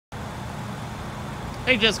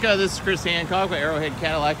Hey Jessica, this is Chris Hancock with Arrowhead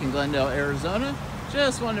Cadillac in Glendale, Arizona.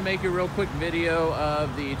 Just wanted to make a real quick video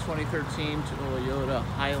of the 2013 Toyota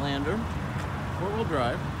Highlander, four-wheel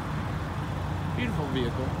drive. Beautiful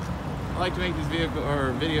vehicle. I like to make these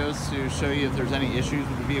videos to show you if there's any issues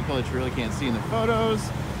with the vehicle that you really can't see in the photos.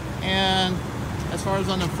 And as far as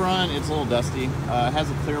on the front, it's a little dusty. It has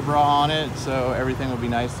a clear bra on it, so everything will be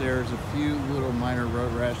nice there. There's a few little minor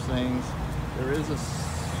road rash things. There is a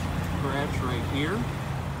scratch right here.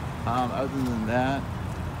 Other than that,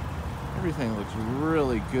 everything looks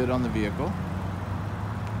really good on the vehicle.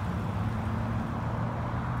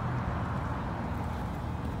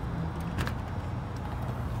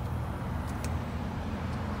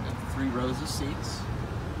 Got 3 rows of seats.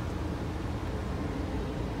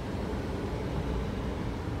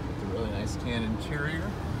 It's a really nice tan interior.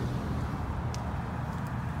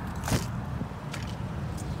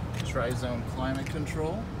 Tri-zone climate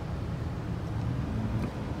control.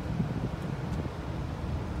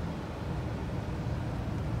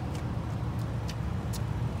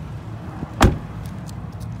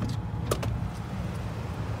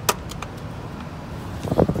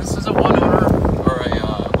 This is a one-owner or a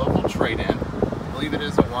local trade-in. I believe it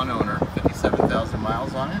is a one-owner. 57,000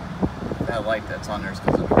 miles on it. That light that's on there is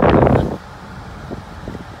because of the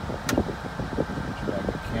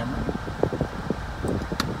camera.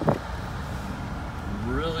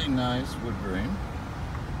 Really nice wood grain.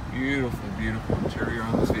 Beautiful, beautiful interior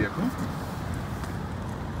on this vehicle.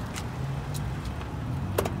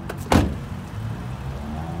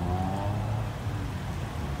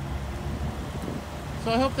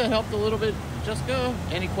 So I hope that helped a little bit, Jessica.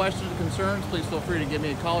 Any questions or concerns, please feel free to give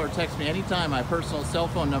me a call or text me anytime. My personal cell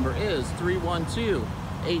phone number is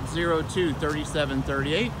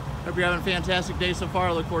 312-802-3738. Hope you're having a fantastic day so far.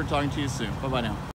 I look forward to talking to you soon. Bye-bye now.